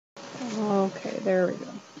Okay, there we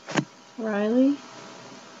go. Riley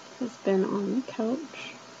has been on the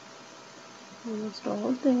couch almost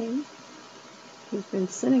all day. He's been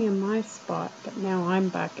sitting in my spot, but now I'm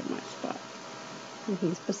back in my spot. And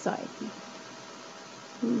he's beside me.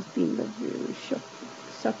 He's being a really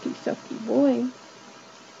sucky boy.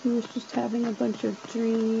 He was just having a bunch of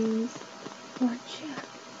dreams. Weren't you?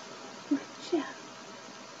 Weren't you?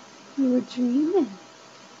 You were dreaming.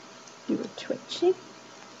 You were twitching.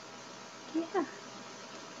 Yeah.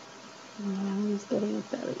 Now he's getting a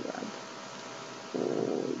belly rub.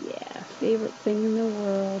 Oh yeah, favorite thing in the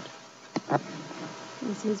world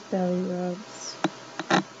is his belly rubs.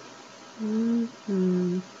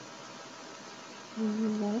 Mm-hmm. You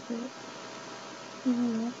love it. You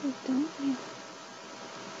love it, don't you?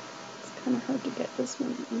 It's kind of hard to get this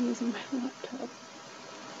one. I'm using my laptop.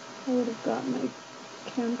 I would have got my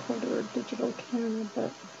camcorder or digital camera,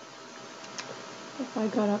 but if I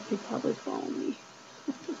got up, he'd probably follow me.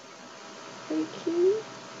 Hey, kitty.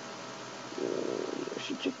 Oh, you're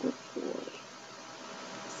such a good boy.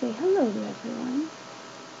 Say hello to everyone.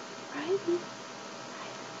 Riley.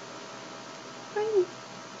 Riley.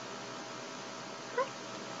 Hi.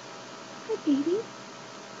 Hi, baby.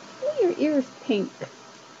 Oh, your ear's pink.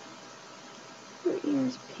 Your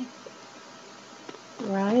ear's pink.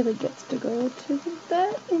 Riley gets to go to the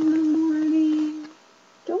vet in the morning.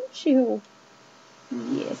 Don't you?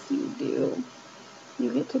 Yes, you do.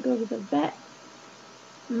 You get to go to the vet.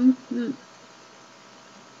 Mm-hmm.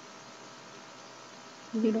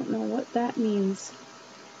 You don't know what that means.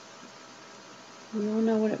 You don't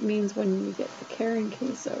know what it means when you get the carrying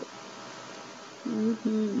case out.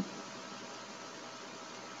 Mm-hmm.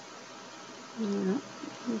 Yeah,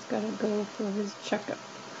 he's got to go for his checkup.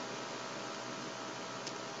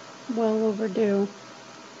 Well overdue.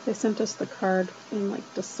 They sent us the card in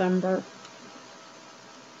like December.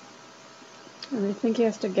 And I think he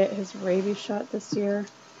has to get his rabies shot this year,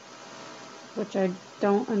 which I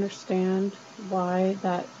don't understand why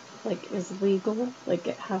that like is legal. Like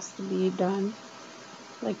it has to be done.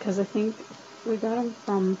 Like, cause I think we got him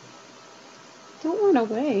from. Don't run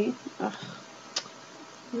away. Ugh,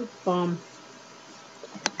 you bum.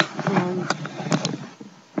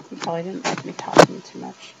 He probably didn't like me talking too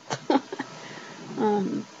much.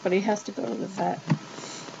 But he has to go to the vet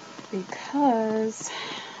because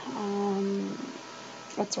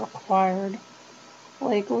it's required.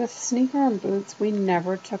 Like with Sneaker and Boots, we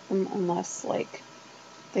never took them unless like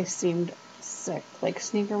they seemed sick. Like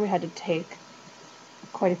Sneaker, we had to take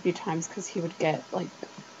quite a few times because he would get like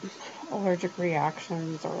allergic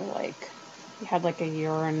reactions or like he had like a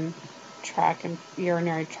urinary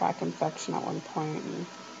tract infection at one point and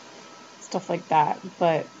stuff like that.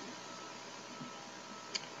 But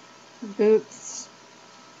Boots,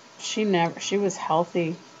 she was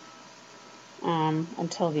healthy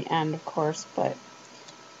until the end, of course, but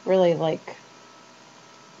really like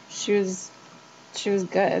she was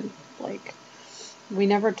good. Like we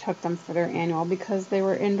never took them for their annual because they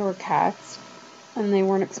were indoor cats and they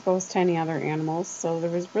weren't exposed to any other animals, so there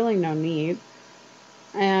was really no need.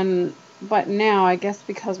 But now I guess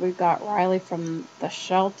because we got Riley from the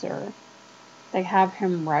shelter, they have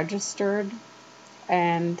him registered,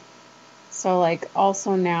 and so like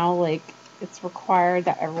also now like it's required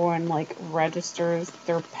that everyone like registers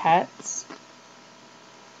their pets.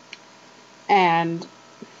 And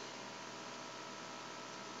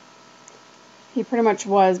he pretty much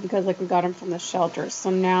was because like we got him from the shelter. So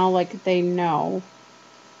now like they know.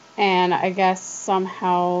 And I guess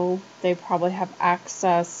somehow they probably have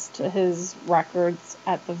access to his records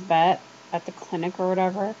at the vet, at the clinic or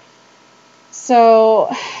whatever.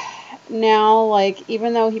 So now like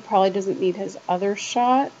even though he probably doesn't need his other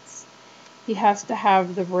shots, he has to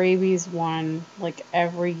have the rabies one like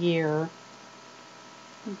every year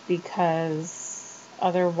because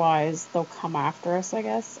otherwise they'll come after us, I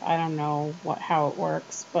guess. I don't know how it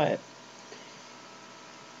works, but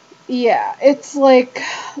yeah, it's like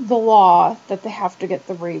the law that they have to get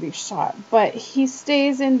the rabies shot. But he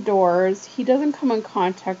stays indoors. He doesn't come in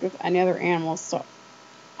contact with any other animals, so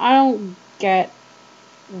I don't get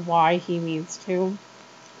why he needs to.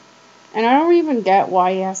 And I don't even get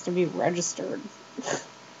why he has to be registered.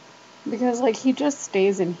 Because like he just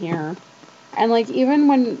stays in here. And like even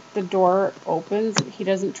when the door opens, he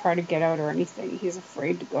doesn't try to get out or anything. He's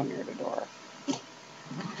afraid to go near the door.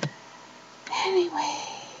 Anyway,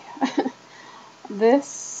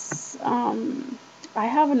 this I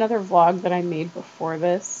have another vlog that I made before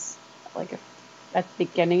this, like at the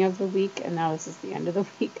beginning of the week, and now this is the end of the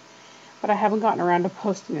week. But I haven't gotten around to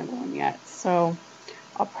posting the other one yet, so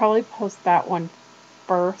I'll probably post that one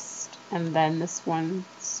first and then this one,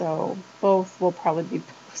 so both will probably be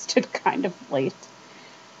posted kind of late.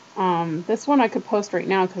 This one I could post right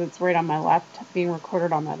now because it's right on my laptop, being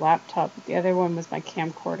recorded on my laptop, but the other one was my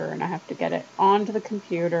camcorder, and I have to get it onto the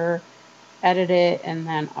computer, edit it, and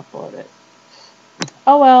then upload it.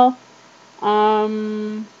 Oh well.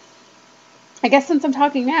 I guess since I'm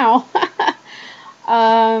talking now,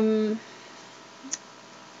 I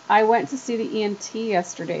went to see the ENT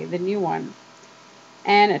yesterday, the new one,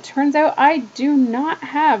 and it turns out I do not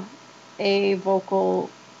have a vocal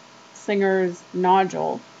singer's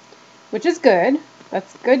nodule, which is good.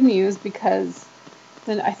 That's good news, because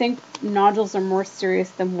then I think nodules are more serious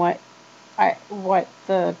than what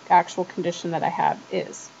the actual condition that I have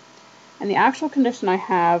is. And the actual condition I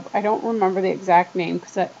have, I don't remember the exact name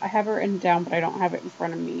because I have it written down, but I don't have it in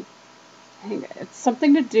front of me. I think it's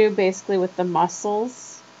something to do basically with the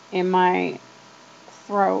muscles in my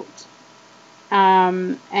throat,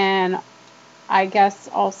 and I guess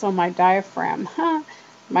also my diaphragm.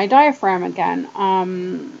 My diaphragm again.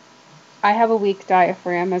 I have a weak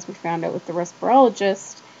diaphragm, as we found out with the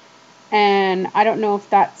respirologist, and I don't know if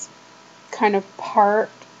that's kind of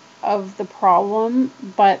part of the problem,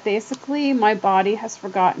 but basically my body has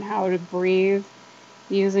forgotten how to breathe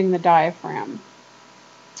using the diaphragm.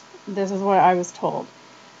 This is what I was told.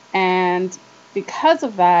 And because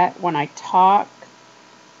of that, when I talk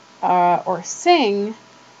or sing,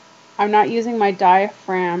 I'm not using my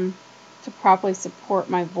diaphragm to properly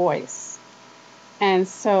support my voice. And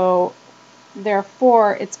so,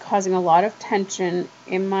 therefore, it's causing a lot of tension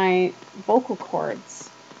in my vocal cords.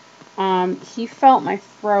 He felt my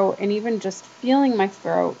throat, and even just feeling my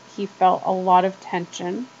throat, he felt a lot of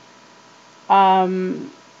tension. And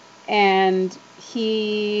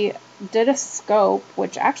he did a scope,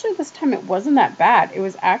 which actually this time it wasn't that bad. It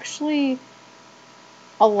was actually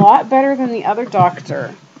a lot better than the other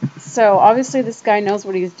doctor. So obviously this guy knows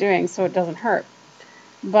what he's doing, so it doesn't hurt.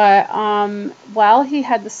 But while he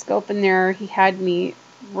had the scope in there, he had me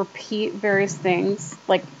repeat various things,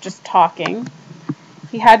 like just talking.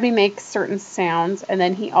 He had me make certain sounds, and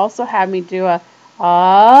then he also had me do a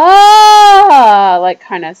like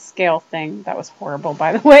kind of scale thing. That was horrible,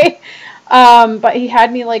 by the way. But he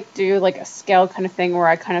had me like do like a scale kind of thing where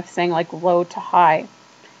I kind of sang like low to high.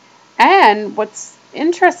 And what's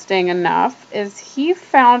interesting enough is he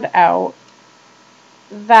found out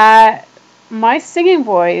that my singing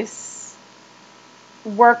voice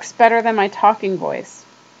works better than my talking voice.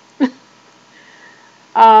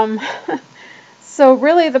 So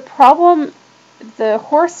really the problem, the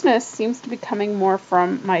hoarseness seems to be coming more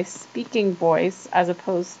from my speaking voice as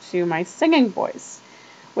opposed to my singing voice,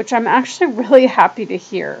 which I'm actually really happy to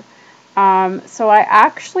hear. So I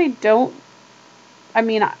actually don't, I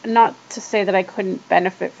mean, not to say that I couldn't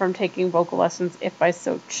benefit from taking vocal lessons if I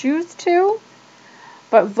so choose to,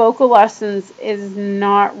 but vocal lessons is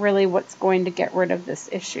not really what's going to get rid of this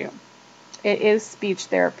issue. It is speech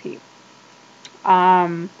therapy.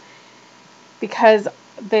 Because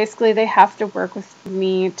basically they have to work with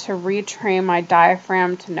me to retrain my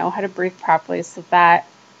diaphragm to know how to breathe properly so that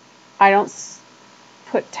I don't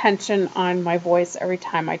put tension on my voice every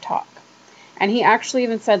time I talk. And he actually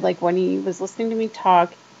even said, like, when he was listening to me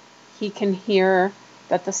talk, he can hear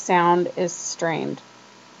that the sound is strained.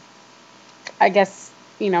 I guess,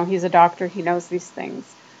 you know, he's a doctor, he knows these things.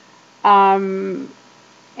 And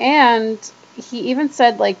he even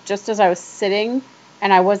said, like, just as I was sitting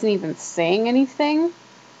and I wasn't even saying anything,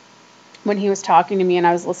 when he was talking to me and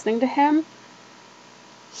I was listening to him,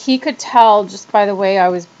 he could tell just by the way I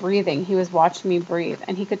was breathing. He was watching me breathe,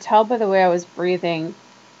 and he could tell by the way I was breathing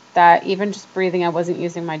that even just breathing, I wasn't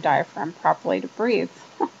using my diaphragm properly to breathe.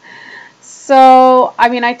 So, I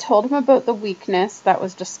mean, I told him about the weakness that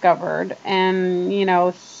was discovered, and, you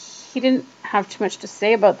know, he didn't have too much to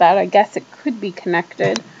say about that. I guess it could be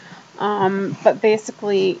connected, but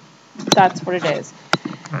basically, that's what it is.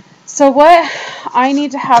 So what I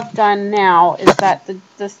need to have done now is that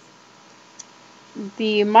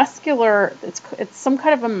the muscular, it's some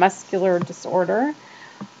kind of a muscular disorder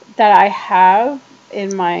that I have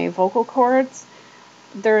in my vocal cords.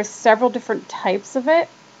 There's several different types of it,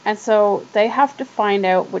 and so they have to find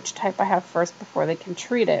out which type I have first before they can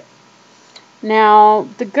treat it. Now,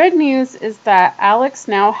 the good news is that Alex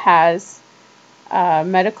now has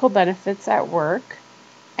medical benefits at work,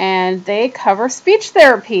 and they cover speech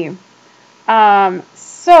therapy.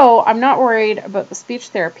 So I'm not worried about the speech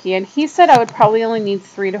therapy, and he said I would probably only need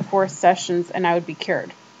 3 to 4 sessions and I would be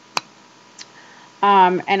cured.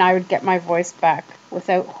 And I would get my voice back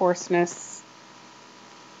without hoarseness,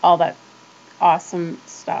 all that awesome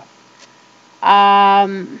stuff.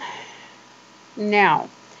 Now, Now,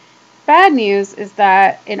 bad news is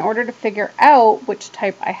that in order to figure out which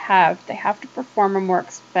type I have, they have to perform a more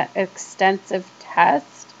extensive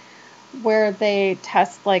test where they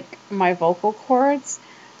test like my vocal cords.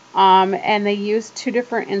 And they use 2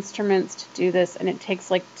 different instruments to do this, and it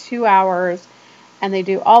takes like 2 hours, and they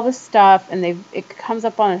do all this stuff, and it comes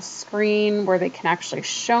up on a screen where they can actually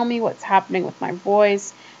show me what's happening with my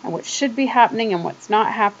voice and what should be happening and what's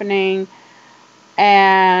not happening,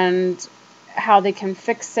 and how they can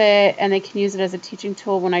fix it, and they can use it as a teaching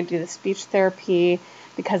tool when I do the speech therapy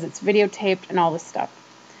because it's videotaped and all this stuff.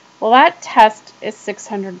 Well, that test is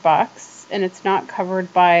 $600, and it's not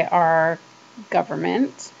covered by our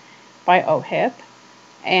government, by OHIP.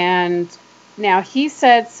 And now he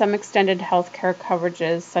said some extended healthcare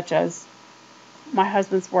coverages, such as my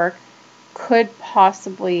husband's work, could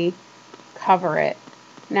possibly cover it.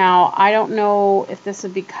 Now, I don't know if this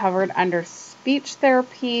would be covered under speech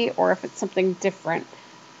therapy or if it's something different.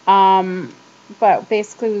 But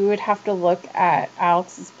basically, we would have to look at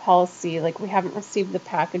Alex's policy. Like, we haven't received the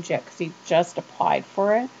package yet because he just applied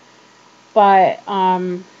for it. But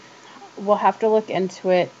we'll have to look into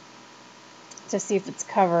it to see if it's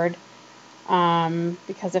covered.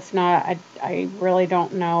 Because if not, I really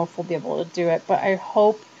don't know if we'll be able to do it. But I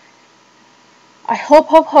hope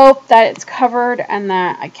that it's covered and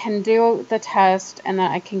that I can do the test and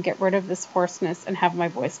that I can get rid of this hoarseness and have my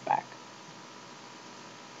voice back.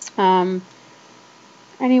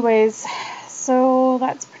 Anyways, so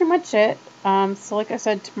that's pretty much it. So like I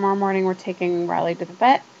said, tomorrow morning we're taking Riley to the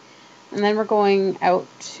vet. And then we're going out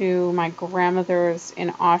to my grandmother's in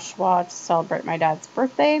Oshawa to celebrate my dad's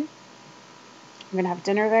birthday. I'm going to have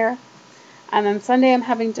dinner there. And then Sunday I'm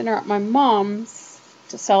having dinner at my mom's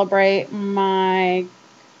to celebrate my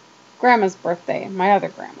grandma's birthday, my other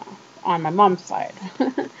grandma, on my mom's side.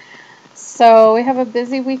 So we have a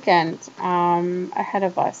busy weekend ahead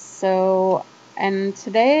of us. And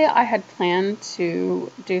today I had planned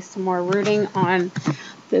to do some more rooting on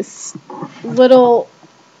this little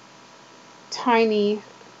tiny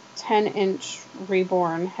 10-inch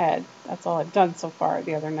reborn head. That's all I've done so far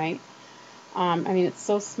the other night. I mean, it's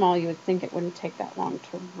so small you would think it wouldn't take that long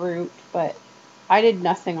to root, but I did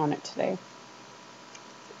nothing on it today.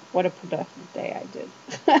 What a productive day I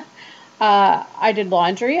did. I did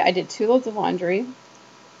laundry. I did 2 loads of laundry.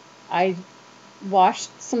 I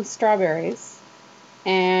washed some strawberries.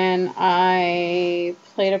 And I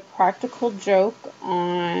played a practical joke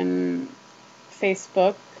on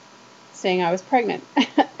Facebook saying I was pregnant.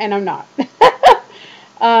 And I'm not.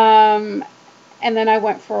 And then I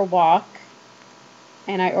went for a walk.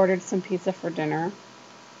 And I ordered some pizza for dinner.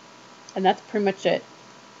 And that's pretty much it.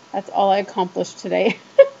 That's all I accomplished today.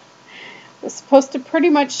 I was supposed to pretty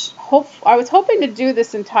much I was hoping to do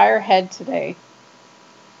this entire head today.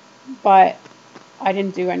 But I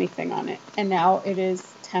didn't do anything on it. And now it is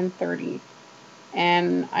 10:30.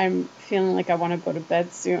 And I'm feeling like I want to go to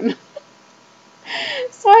bed soon.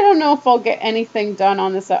 So I don't know if I'll get anything done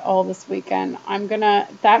on this at all this weekend.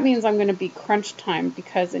 That means I'm gonna be crunch time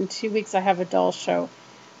because in 2 weeks I have a doll show.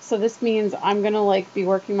 So this means I'm gonna be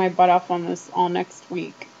working my butt off on this all next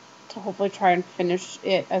week to hopefully try and finish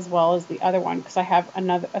it as well as the other one because I have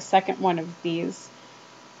a second one of these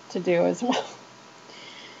to do as well.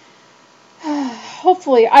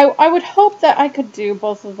 Hopefully, I would hope that I could do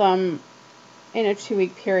both of them in a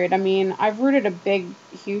 2-week period. I mean, I've rooted a big,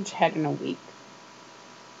 huge head in a week.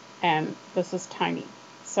 And this is tiny.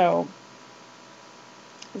 So,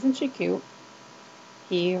 isn't she cute?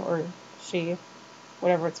 He or she,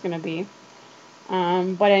 whatever it's going to be.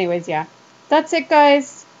 But anyways, yeah. That's it,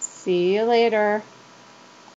 guys. See you later.